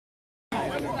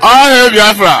All hail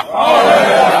Biafra!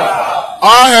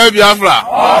 All hail Biafra!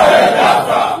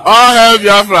 All hail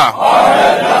Biafra!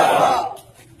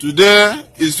 Today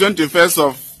is 21st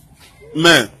of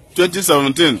May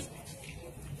 2017.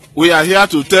 We are here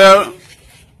to tell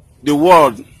the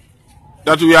world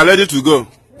that we are ready to go.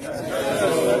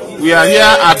 We are here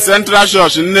at Central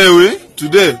Church in Nnewi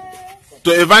today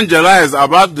to evangelize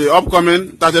about the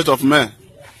upcoming 30th of May.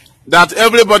 That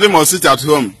everybody must sit at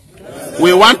home.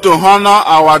 We want to honor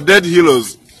our dead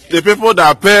heroes, the people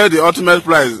that paid the ultimate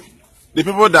price, the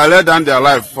people that laid down their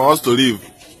life for us to live.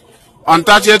 On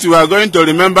 30th, we are going to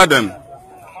remember them.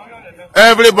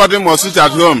 Everybody must sit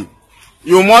at home.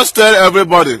 You must tell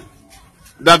everybody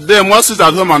that they must sit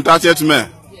at home on 30th May.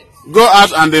 Go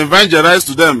out and evangelize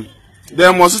to them.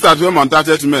 They must sit at home on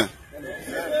 30th May.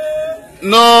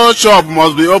 No shop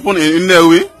must be open in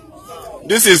Nnewi.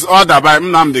 This is ordered by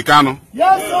Nnamdi Kanu,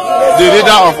 the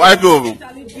leader of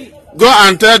IPOB. Go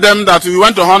and tell them that we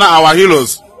want to honor our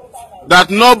heroes. That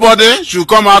nobody should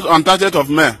come out on 30th of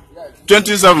May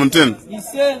 2017.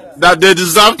 That they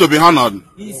deserve to be honored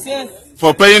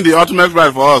for paying the ultimate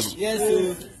price for us.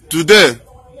 Today,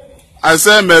 I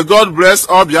say may God bless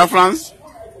all Biafrans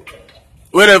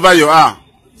wherever you are.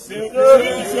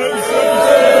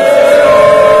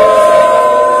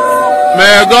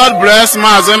 May God bless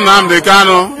Nnamdi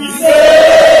Kanu.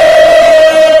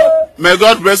 May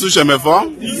God bless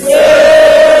Ushemefo.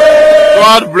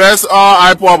 God bless all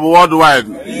IPOB worldwide.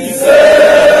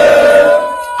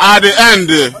 At the end,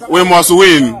 we must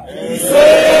win.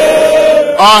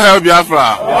 All hail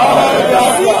Biafra.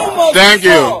 Thank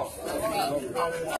you.